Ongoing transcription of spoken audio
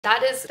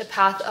That is the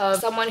path of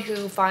someone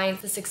who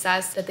finds the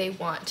success that they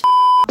want.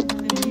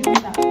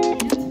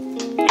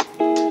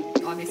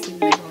 Obviously,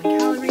 we're low in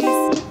calories.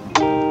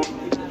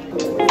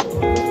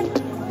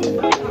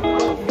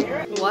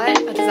 What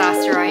a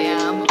disaster I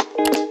am.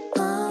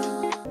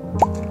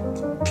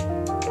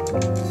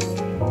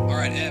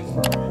 Alright, Ev.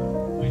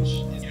 Which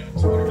is,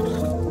 it's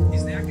whatever.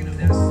 Is the acting of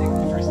that sick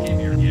when we first came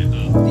here? Yeah,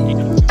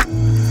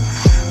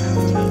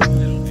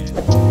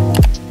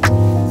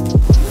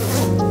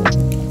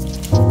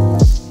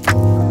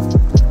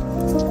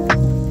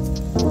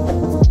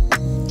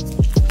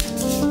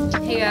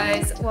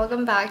 the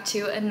welcome back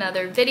to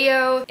another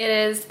video. It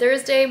is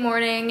Thursday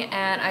morning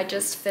and I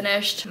just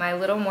finished my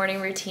little morning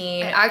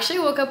routine. I actually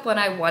woke up when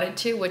I wanted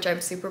to, which I'm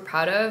super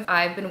proud of.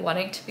 I've been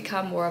wanting to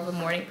become more of a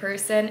morning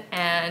person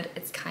and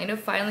it's kind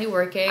of finally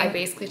working. I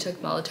basically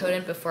took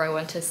melatonin before I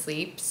went to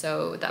sleep,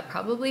 so that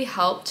probably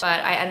helped, but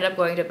I ended up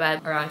going to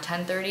bed around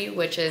 10:30,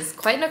 which is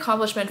quite an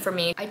accomplishment for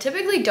me. I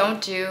typically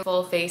don't do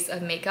full face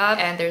of makeup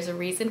and there's a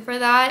reason for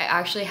that. I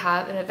actually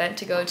have an event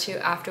to go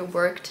to after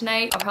work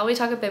tonight. I'll probably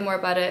talk a bit more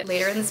about it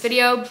later in this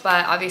video,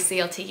 but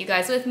obviously I'll take you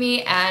guys with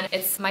me, and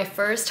it's my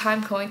first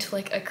time going to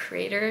like a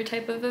creator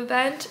type of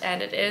event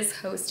and it is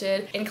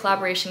hosted in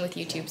collaboration with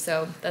YouTube,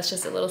 so that's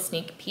just a little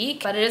sneak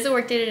peek. But it is a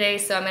work day today,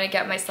 so I'm gonna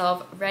get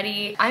myself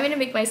ready. I'm gonna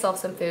make myself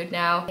some food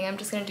now. I think I'm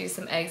just gonna do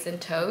some eggs and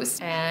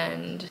toast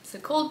and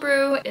some cold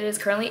brew. It is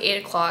currently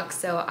 8 o'clock,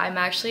 so I'm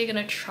actually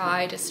gonna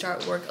try to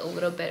start work a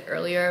little bit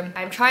earlier.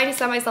 I'm trying to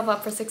set myself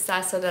up for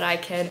success so that I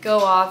can go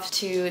off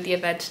to the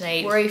event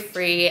tonight worry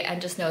free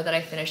and just know that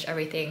I finished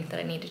everything that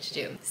I needed to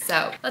do.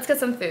 So let's get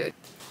some food.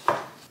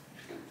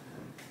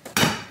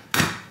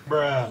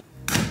 Bruh.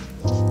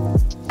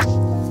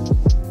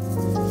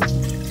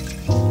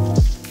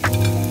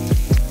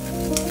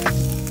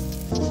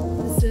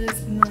 This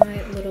is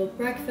my little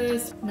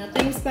breakfast.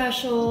 Nothing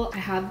special. I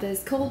have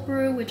this cold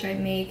brew, which I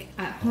make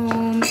at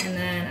home, and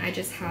then I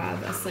just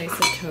have a slice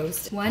of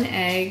toast. One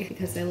egg,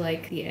 because I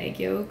like the egg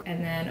yolk,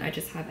 and then I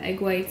just have egg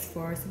whites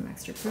for some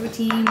extra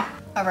protein.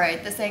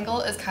 Alright, this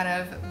angle is kind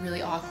of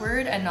really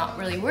awkward and not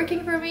really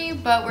working for me,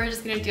 but we're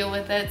just gonna deal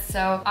with it.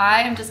 So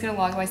I am just gonna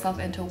log myself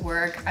into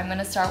work. I'm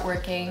gonna start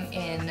working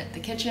in the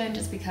kitchen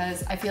just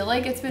because I feel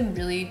like it's been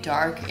really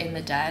dark in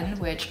the den,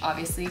 which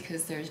obviously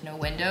because there's no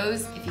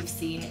windows. If you've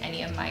seen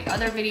any of my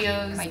other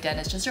videos, my den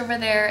is just over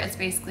there. It's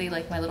basically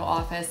like my little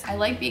office. I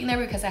like being there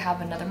because I have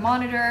another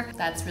monitor.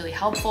 That's really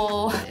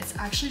helpful. It's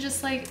actually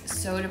just like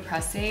so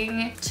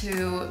depressing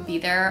to be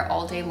there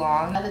all day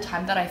long. By the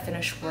time that I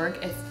finish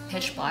work, it's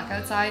pitch black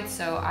outside,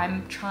 so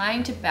I'm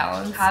trying to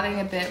balance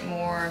having a bit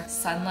more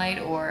sunlight,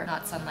 or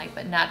not sunlight,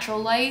 but natural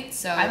light.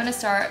 So I'm gonna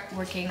start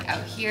working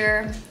out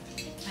here.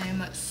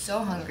 I'm so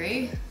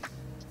hungry.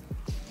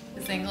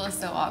 This angle is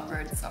so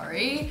awkward,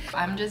 sorry.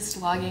 I'm just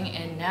logging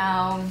in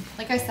now.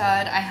 Like I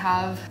said, I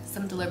have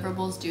some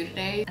deliverables due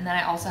today, and then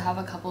I also have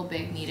a couple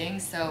big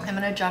meetings, so I'm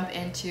gonna jump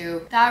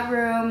into that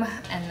room,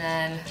 and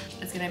then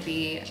it's gonna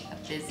be a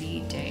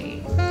busy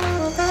day.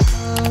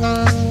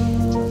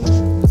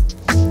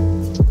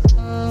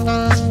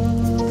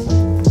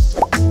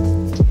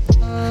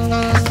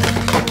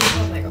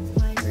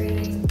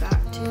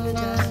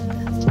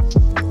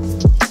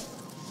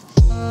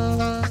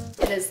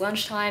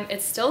 Lunchtime.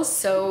 It's still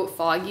so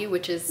foggy,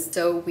 which is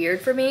so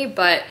weird for me,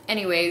 but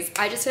anyways,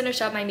 I just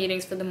finished up my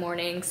meetings for the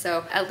morning,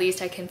 so at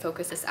least I can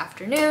focus this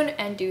afternoon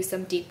and do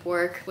some deep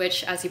work,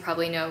 which, as you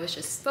probably know, is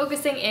just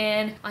focusing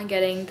in on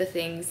getting the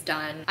things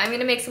done. I'm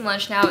gonna make some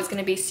lunch now. It's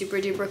gonna be super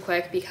duper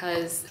quick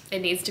because it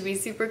needs to be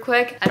super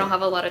quick. I don't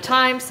have a lot of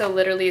time, so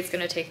literally it's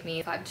gonna take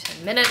me 5 to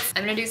 10 minutes.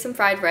 I'm gonna do some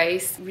fried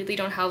rice. Really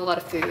don't have a lot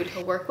of food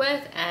to work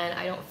with, and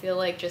I don't feel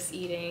like just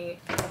eating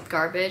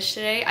garbage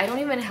today. I don't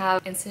even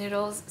have instant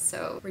noodles,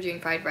 so we're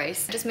doing fried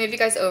rice. Just move you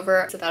guys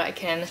over so that I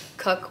can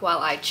cook while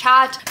I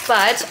chat.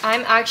 But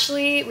I'm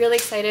actually really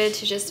excited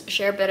to just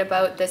share a bit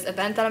about this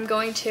event that I'm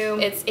going to.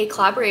 It's a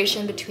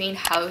collaboration between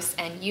House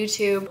and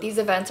YouTube. These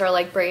events are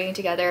like bringing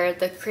together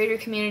the creator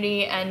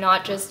community and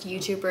not just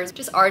YouTubers,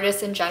 just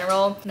artists in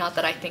general. Not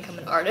that I think I'm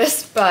an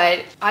artist, but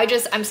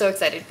I'm so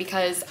excited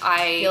because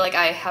I feel like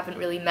I haven't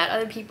really met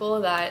other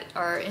people that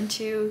are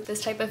into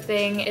this type of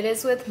thing. It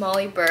is with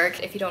Molly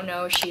Burke. If you don't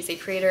know, she's a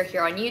creator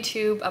here on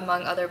YouTube,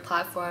 among other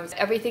platforms.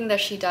 Everything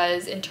that she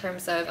does in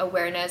terms of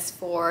awareness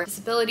for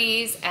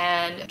disabilities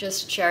and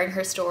just sharing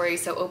her story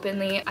so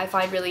openly, I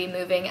find really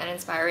moving and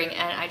inspiring,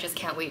 and I just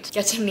can't wait to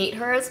get to meet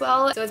her as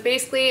well. So it's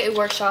basically a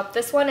workshop.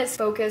 This one is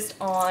focused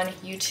on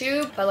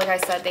YouTube, but like I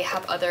said, they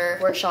have other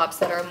workshops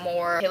that are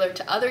more tailored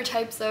to other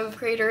types of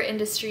creator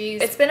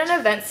industries. It's been an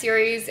event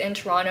series in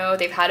Toronto.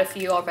 They've had a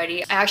few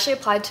already. I actually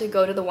applied to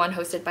go to the one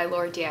hosted by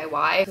Laura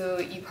DIY,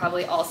 who you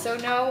probably also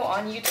know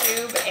on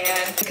YouTube,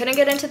 and I couldn't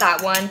get into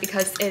that one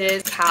because it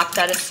is capped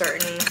at a certain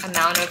certain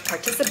amount of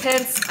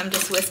participants. I'm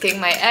just whisking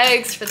my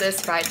eggs for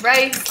this fried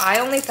rice. I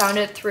only found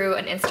it through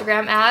an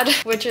Instagram ad,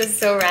 which is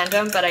so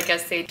random, but I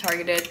guess they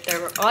targeted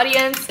their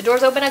audience. The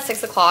doors open at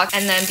 6 o'clock,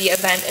 and then the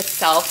event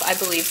itself, I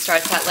believe,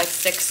 starts at like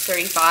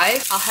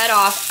 6:35. I'll head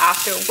off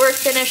after work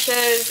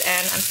finishes,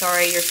 and I'm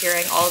sorry you're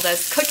hearing all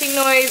this cooking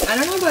noise. I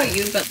don't know about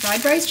you, but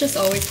fried rice just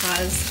always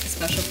has a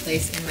special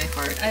place in my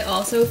heart. I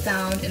also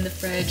found in the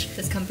fridge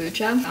this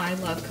kombucha. I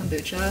love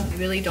kombucha. I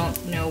really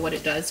don't know what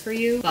it does for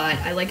you, but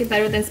I like it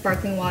better than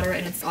sparkling water,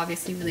 and it's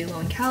obviously really low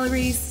in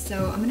calories.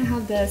 So I'm gonna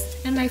have this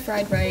and my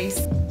fried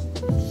rice.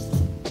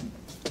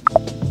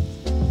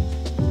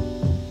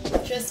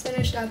 Just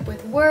finished up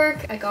with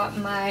work. I got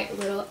my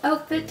little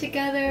outfit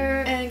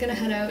together and gonna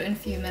head out in a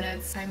few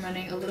minutes. I'm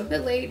running a little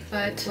bit late,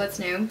 but what's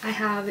new? I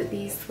have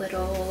these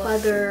little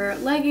leather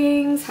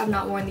leggings. Have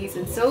not worn these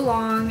in so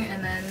long,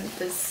 and then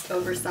this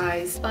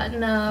oversized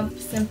button up,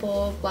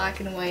 simple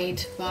black and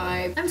white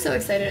vibe. I'm so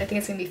excited. I think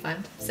it's gonna be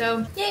fun.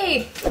 So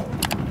yay!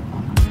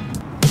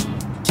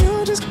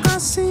 You just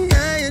glossy,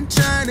 I ain't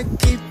trying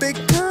to keep it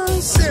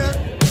concealed.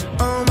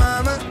 Oh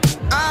mama,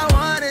 I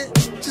want it,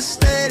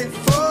 just let it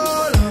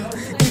fall off.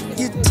 If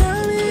you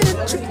tell me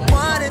that you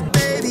want it,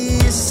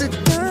 baby, it's a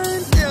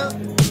done deal.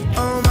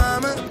 Oh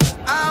mama,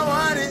 I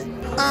want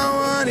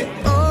it,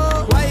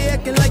 oh. Why you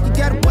acting like you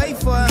gotta wait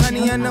for it,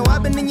 honey? I know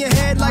I've been in your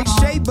head like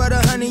shea butter,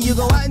 honey. You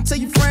go out and tell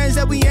your friends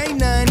that we ain't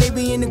none. They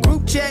be in the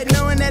group chat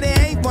knowing that it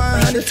ain't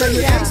 100. Tell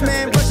your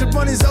ex-man, brush up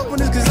on his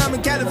openers, cause I'm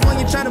in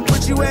California trying to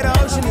put you at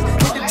the ocean.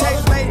 Hit the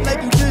text late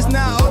like you just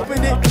not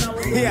opened it.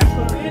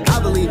 Yeah, I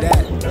believe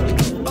that.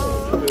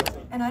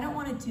 And I don't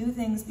want to do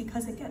things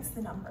because it gets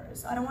the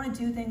numbers. I don't want to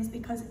do things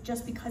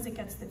just because it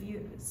gets the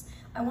views.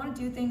 I want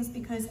to do things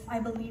because I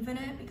believe in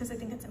it, because I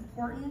think it's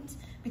important,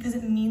 because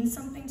it means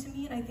something to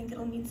me, and I think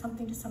it'll mean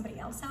something to somebody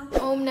else out there.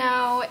 Home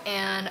now,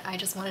 and I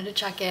just wanted to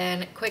check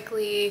in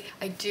quickly.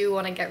 I do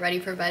want to get ready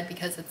for bed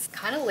because it's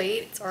kind of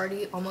late. It's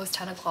already almost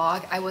 10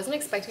 o'clock. I wasn't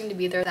expecting to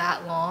be there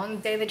that long.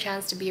 Getting the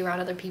chance to be around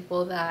other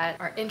people that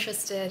are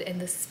interested in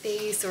the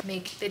space or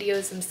make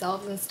videos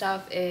themselves and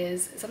stuff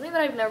is something that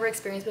I've never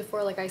experienced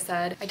before. Like I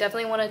said, I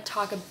definitely want to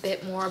talk a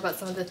bit more about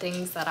some of the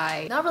things that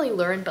I not really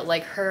learned, but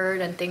like heard,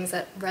 and things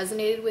that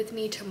resonated with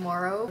me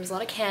tomorrow. There was a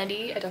lot of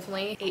candy. I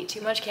definitely ate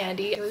too much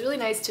candy. It was really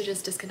nice to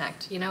just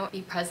disconnect, you know,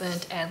 be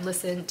present and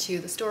listen to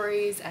the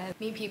stories and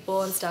meet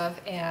people and stuff,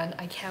 and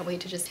I can't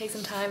wait to just take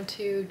some time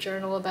to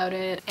journal about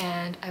it,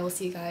 and I will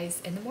see you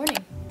guys in the morning.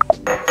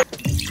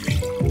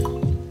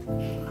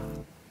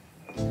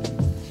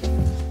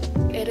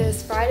 It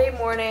is Friday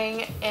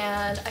morning,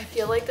 and I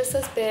feel like this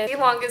has been the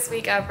longest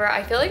week ever.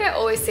 I feel like I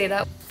always say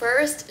that.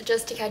 First,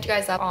 just to catch you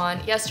guys up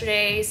on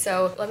yesterday,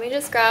 so let me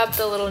just grab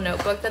the little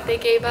notebook that they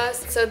gave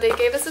us. So they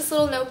gave us this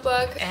little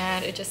notebook,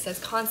 and it just says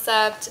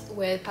concept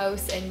with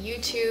house and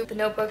YouTube. The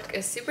notebook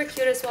is super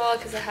cute as well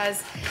because it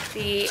has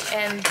the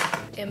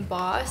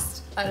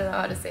embossed, I don't know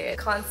how to say it,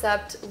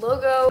 concept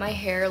logo. My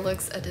hair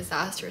looks a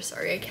disaster,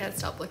 sorry, I can't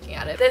stop looking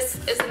at it. This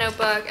is the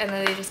notebook, and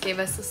then they just gave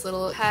us this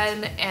little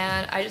pen,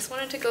 and I just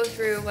wanted to go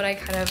through what I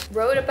kind of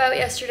wrote about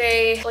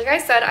yesterday. Like I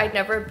said, I'd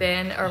never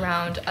been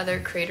around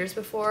other creators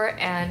before,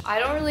 and I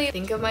don't really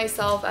think of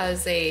myself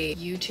as a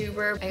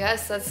YouTuber. I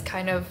guess that's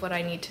kind of what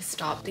I need to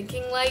stop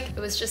thinking like. It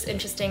was just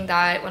interesting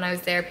that when I was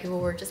there, people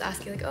were just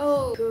asking like,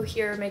 oh, who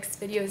here makes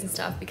videos and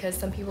stuff, because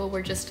some people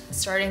were just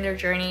starting their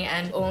journey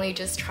and only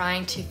just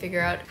trying to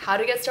figure out how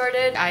to get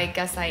started. I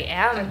guess I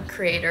am a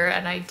creator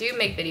and I do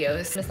make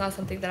videos. It's not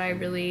something that I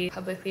really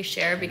publicly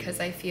share because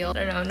I feel,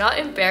 I don't know, not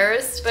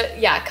embarrassed, but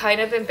yeah, kind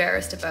of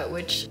embarrassed about,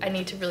 which I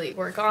need to really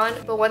work on.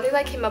 But one thing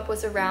that came up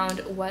was around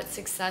what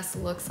success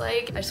looks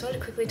like. I just wanted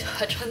to quickly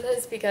touch on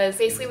this because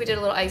basically we did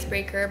a little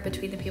icebreaker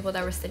between the people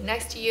that were sitting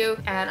next to you,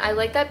 and I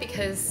like that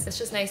because it's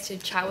just nice to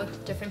chat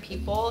with different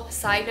people.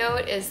 Side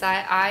note is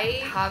that I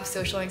have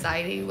social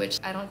anxiety, which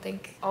I don't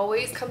think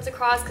always comes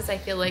across because I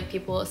feel like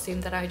people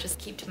assume that I just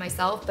keep to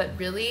myself, but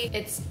really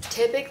it's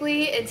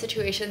typically in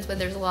situations when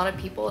there's a lot of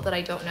people that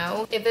I don't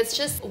know. If it's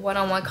just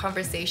one-on-one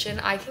conversation,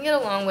 I can get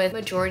along with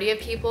majority of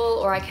people,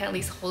 or I can at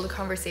least hold a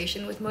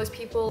conversation with most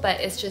people, but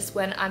it's just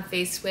when I'm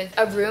faced with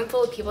a room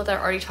full of people that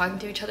are already talking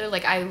to each other,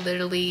 like I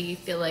literally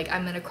feel like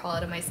I'm gonna crawl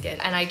out of my skin,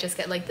 and I just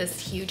get like this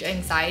huge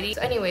anxiety.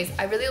 So anyways,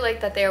 I really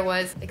like that there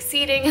was like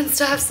seating and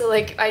stuff, so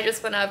like I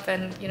just went up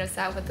and, you know,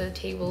 sat with a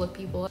table of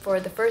people for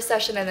the first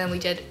session, and then we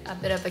did a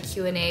bit of a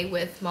Q&A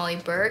with Molly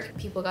Burke.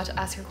 People got to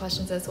ask her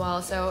questions as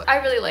well, so I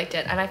really liked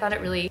it, and I found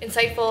it really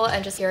insightful,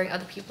 and just hearing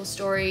other people's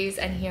stories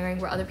and hearing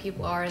where other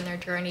people are in their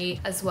journey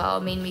as well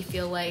made me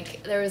feel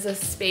like there is a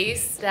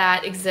space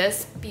that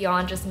exists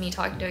beyond just me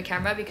talking to a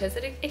camera, because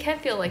it can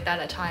feel like that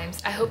at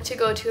times. I hope to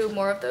go to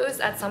more of those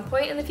at some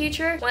point in the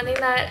future. One thing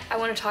that I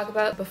want to talk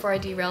about before I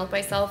derailed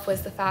myself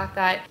was the fact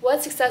that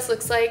what success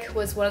looks like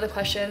was one of the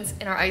questions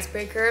in our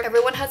icebreaker.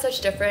 Everyone had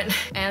such different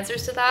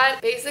answers to that.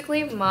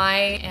 Basically, my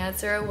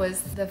answer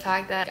was the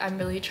fact that I'm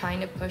really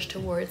trying to push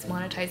towards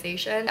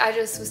monetization. I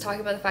just was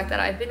talking about the fact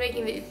that I've been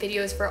making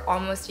videos for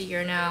almost a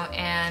year now,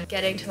 and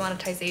getting to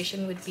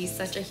monetization would be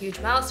such a huge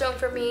milestone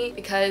for me,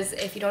 because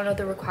if you don't know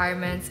the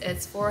requirements,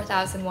 it's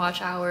 4,000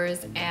 watch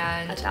hours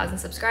and 1,000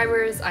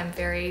 subscribers. I'm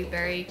very,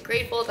 very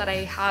grateful that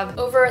I have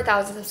over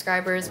 1,000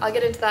 subscribers. I'll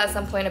get into that at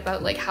some point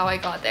about like how I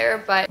got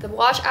there, but the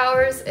watch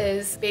hours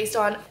is based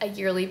on a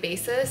yearly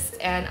basis,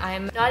 and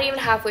I'm not even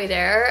halfway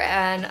there,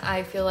 and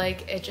I feel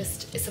like it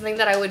just is something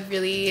that I would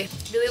really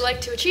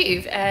like to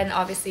achieve. And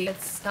obviously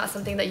it's not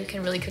something that you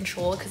can really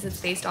control because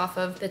it's based off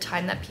of the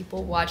time that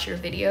people watch your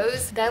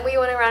videos. Then we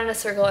went around in a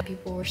circle and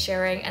people were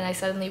sharing, and I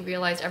suddenly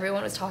realized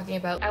everyone was talking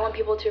about, I want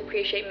people to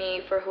appreciate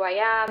me for who I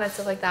am and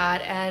stuff like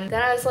that. And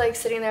then I was like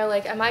sitting there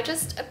like, am I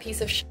just a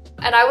piece of shit?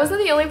 And I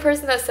wasn't the only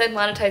person that said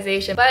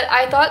monetization, but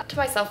I thought to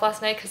myself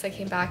last night, because I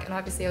came back and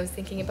obviously I was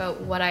thinking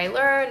about what I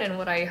learned and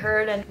what I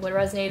heard and what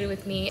resonated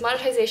with me.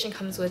 Monetization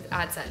comes with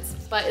AdSense,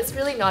 but it's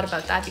really not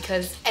about that,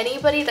 because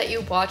anybody that you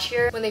watch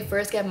here, when they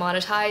first get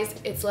monetized,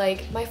 it's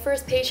like, my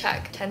first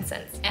paycheck, 10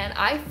 cents. And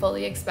I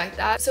fully expect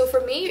that. So for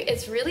me,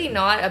 it's really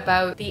not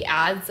about the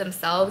ads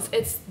themselves,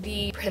 it's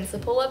the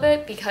principle of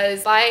it,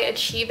 because by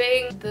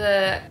achieving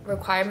the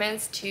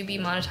requirements to be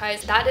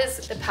monetized, that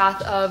is the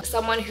path of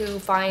someone who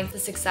finds the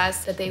success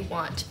that they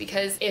want.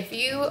 Because if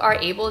you are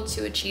able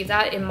to achieve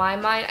that, in my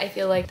mind, I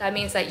feel like that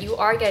means that you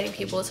are getting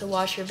people to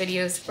watch your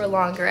videos for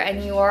longer,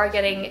 and you are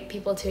getting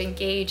people to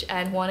engage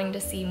and wanting to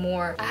see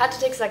more. I had to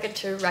take a second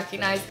to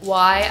recognize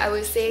why I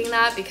was saying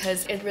that,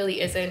 because it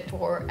really isn't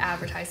for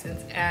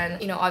advertisements. And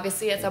you know,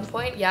 obviously at some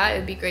point, yeah,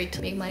 it'd be great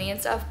to make money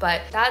and stuff,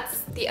 but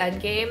that's the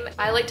end game.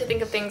 I like to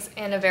think of things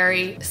in a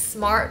very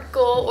smart,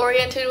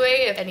 goal-oriented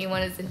way. If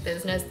anyone is in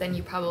business, then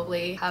you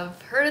probably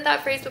have heard of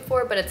that phrase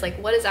before, but it's like,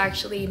 what is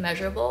actually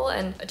measurable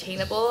and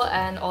attainable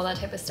and all that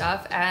type of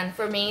stuff. And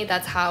for me,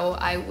 that's how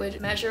I would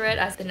measure it,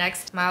 as the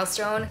next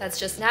milestone that's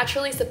just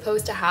naturally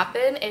supposed to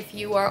happen if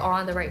you are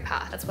on the right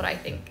path. That's what I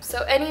think.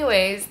 So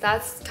anyways,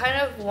 that's kind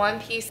of one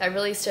piece that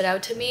really stood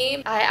out to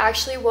me. I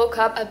actually woke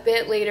up a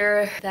bit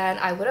later than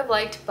I would have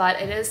liked,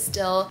 but it is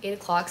still 8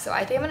 o'clock, so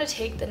I think I'm gonna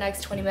take the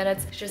next 20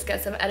 minutes to just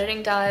get some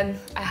editing done.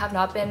 I have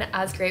not been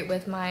as great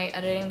with my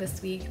editing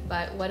this week,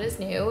 but what is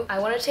new? I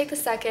want to take the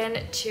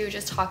second to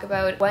just talk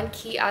about one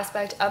key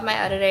aspect of my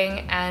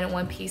editing, and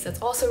one piece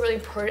that's also really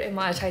important in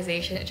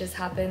monetization. It just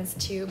happens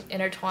to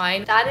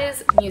intertwine. That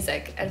is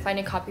music and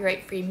finding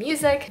copyright-free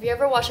music. If you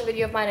ever watch a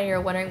video of mine and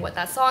you're wondering what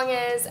that song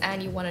is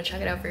and you want to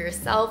check it out for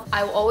yourself,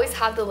 I will always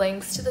have the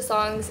links to the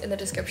songs in the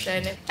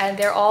description, and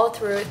they're all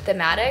through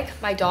Thematic.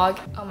 My dog,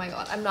 oh my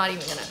god, I'm not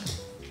even gonna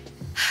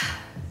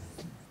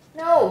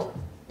no.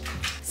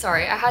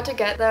 Sorry, I had to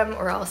get them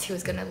or else he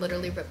was gonna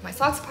literally rip my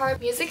socks apart.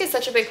 Music is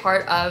such a big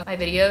part of my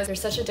videos.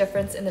 There's such a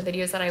difference in the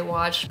videos that I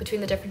watch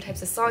between the different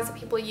types of songs that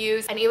people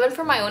use. And even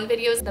for my own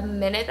videos, the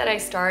minute that I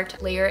start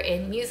to layer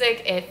in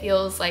music, it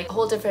feels like a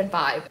whole different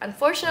vibe.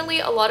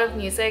 Unfortunately, a lot of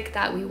music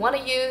that we want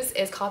to use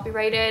is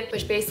copyrighted,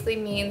 which basically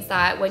means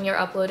that when you're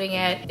uploading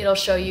it, it'll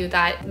show you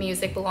that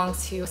music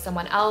belongs to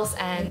someone else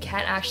and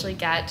can't actually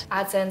get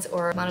AdSense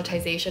or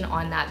monetization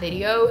on that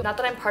video. Not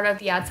that I'm part of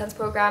the AdSense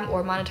program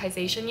or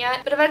monetization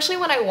yet, but eventually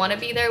when I want to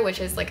be there, which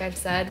is, like I've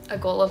said, a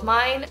goal of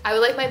mine, I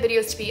would like my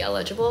videos to be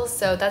eligible.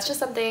 So that's just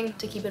something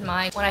to keep in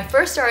mind. When I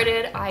first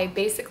started, I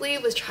basically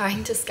was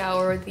trying to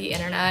scour the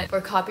internet for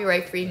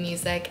copyright-free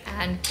music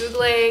and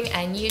Googling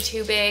and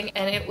YouTubing,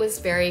 and it was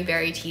very,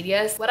 very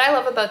tedious. What I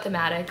love about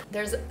Thematic,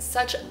 there's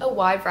such a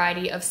wide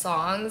variety of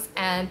songs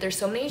and there's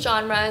so many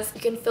genres.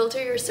 You can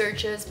filter your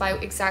searches by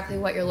exactly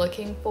what you're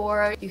looking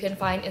for. You can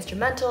find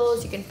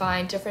instrumentals, you can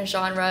find different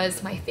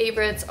genres. My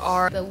favorites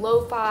are the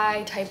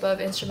lo-fi type of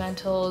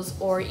instrumentals,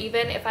 or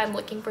even if I'm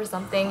looking for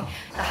something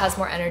that has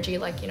more energy,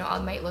 like, you know, I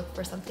might look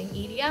for something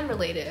EDM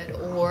related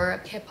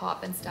or hip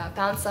hop and stuff.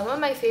 Found some of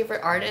my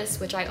favorite artists,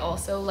 which I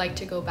also like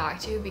to go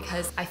back to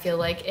because I feel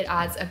like it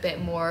adds a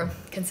bit more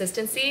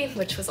consistency,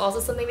 which was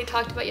also something we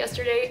talked about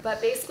yesterday. But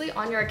basically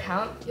on your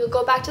account, you'll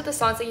go back to the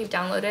songs that you've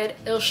downloaded.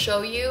 It'll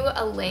show you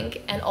a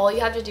link, and all you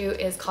have to do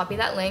is copy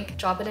that link,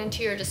 drop it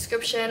into your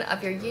description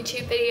of your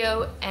YouTube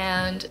video,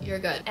 and you're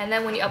good. And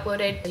then when you upload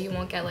it, you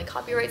won't get like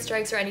copyright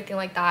strikes or anything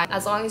like that,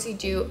 as long as you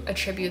do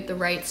attribute the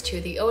rights to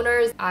the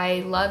owners. I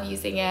love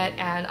using it,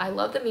 and I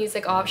love the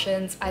music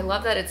options. I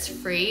love that it's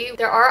free.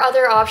 There are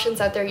other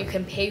options out there you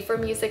can pay for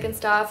music and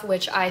stuff,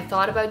 which I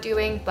thought about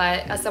doing,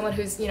 but as someone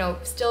who's, you know,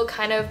 still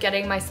kind of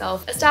getting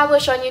myself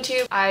established on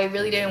YouTube, I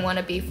really didn't want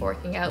to be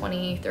forking out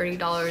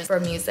 $20–30 for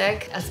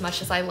music as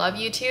much as I love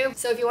YouTube.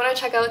 So if you want to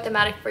check out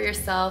Thematic for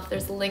yourself,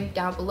 there's a link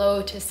down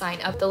below to sign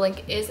up. The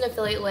link is an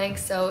affiliate link,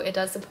 so it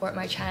does support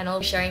my channel.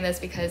 I'm sharing this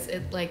because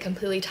it like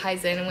completely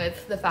ties in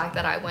with the fact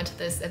that I went to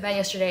this event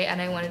yesterday,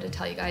 and I wanted to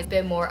tell you guys a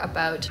bit more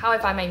about how I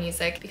find my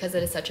music because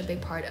it is such a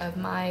big part of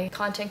my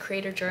content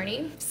creator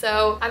journey.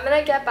 So I'm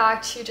gonna get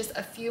back to just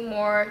a few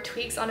more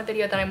tweaks on a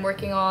video that I'm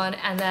working on,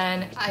 and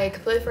then I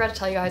completely forgot to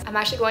tell you guys, I'm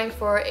actually going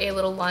for a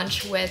little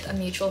lunch with a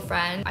mutual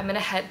friend. I'm gonna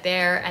head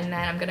there, and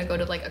then I'm gonna go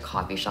to like a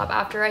coffee shop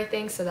after, I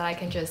think, so that I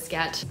can just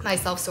get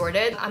myself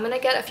sorted. I'm gonna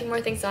get a few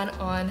more things done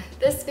on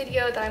this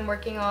video that I'm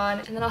working on,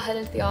 and then I'll head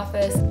into the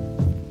office.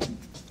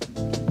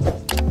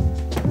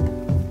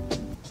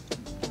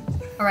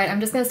 All right,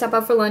 I'm just gonna step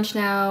out for lunch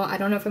now. I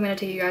don't know if I'm gonna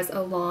take you guys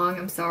along.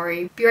 I'm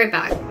sorry. Be right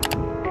back.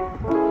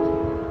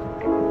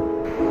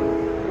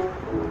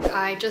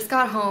 I just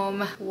got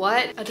home.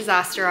 What a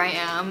disaster I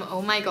am.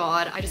 Oh my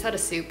god. I just had a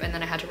soup and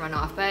then I had to run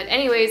off. But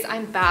anyways,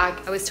 I'm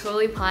back. I was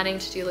totally planning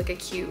to do like a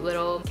cute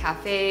little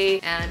cafe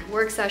and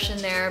work session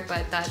there,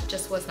 but that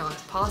just was not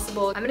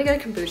possible. I'm gonna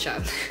get a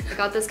kombucha. I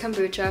got this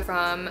kombucha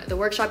from the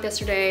workshop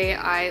yesterday.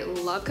 I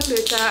love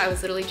kombucha. I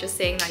was literally just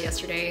saying that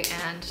yesterday,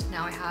 and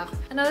now I have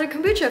another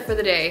kombucha for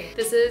the day.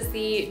 This is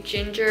the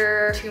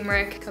ginger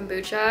turmeric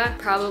kombucha.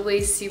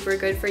 Probably super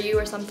good for you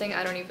or something.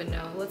 I don't even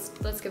know. Let's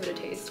give it a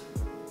taste.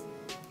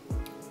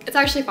 It's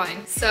actually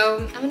fine.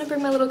 So I'm gonna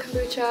bring my little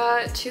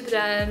kombucha to the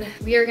den.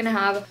 We are gonna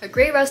have a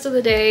great rest of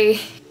the day.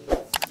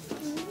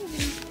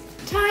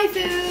 Thai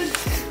food.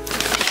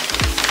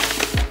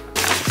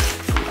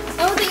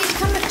 Oh, they each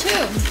come with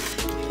two.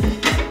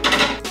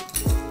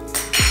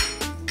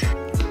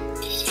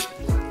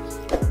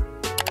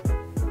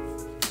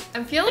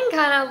 I'm feeling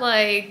kind of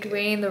like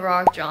Dwayne The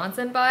Rock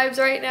Johnson vibes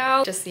right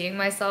now, just seeing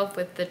myself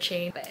with the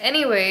chain. But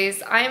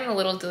anyways, I am a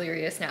little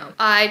delirious now.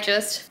 I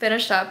just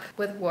finished up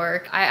with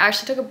work. I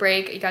actually took a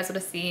break. You guys would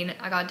have seen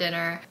I got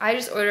dinner. I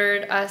just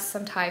ordered us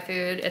some Thai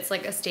food. It's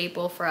like a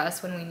staple for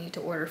us when we need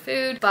to order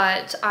food.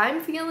 But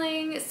I'm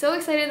feeling so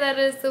excited that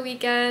it is the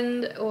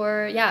weekend,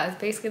 or yeah, it's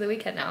basically the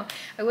weekend now.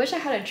 I wish I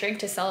had a drink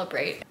to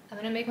celebrate. I'm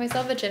gonna make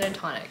myself a gin and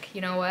tonic.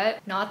 You know what?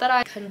 Not that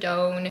I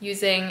condone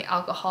using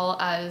alcohol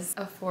as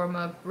a form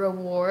of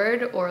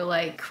reward or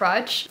like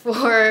crutch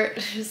for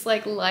just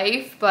like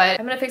life, but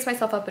I'm gonna fix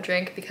myself up a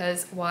drink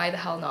because why the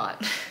hell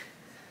not?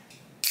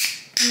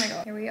 Oh my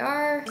god, here we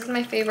are. This is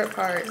my favorite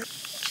part.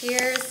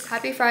 Cheers.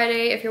 Happy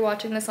Friday if you're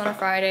watching this on a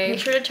Friday. Make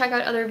sure to check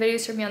out other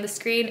videos from me on the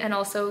screen and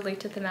also link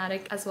to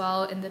Thematic as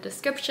well in the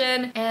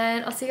description.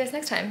 And I'll see you guys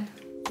next time.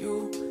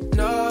 You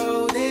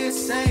know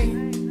this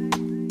ain't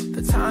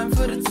the time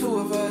for the two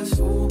of us.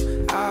 Ooh,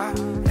 I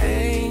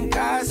ain't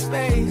got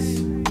space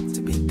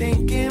to be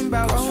thinking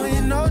about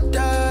growing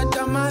older.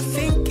 Done my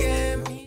thinking.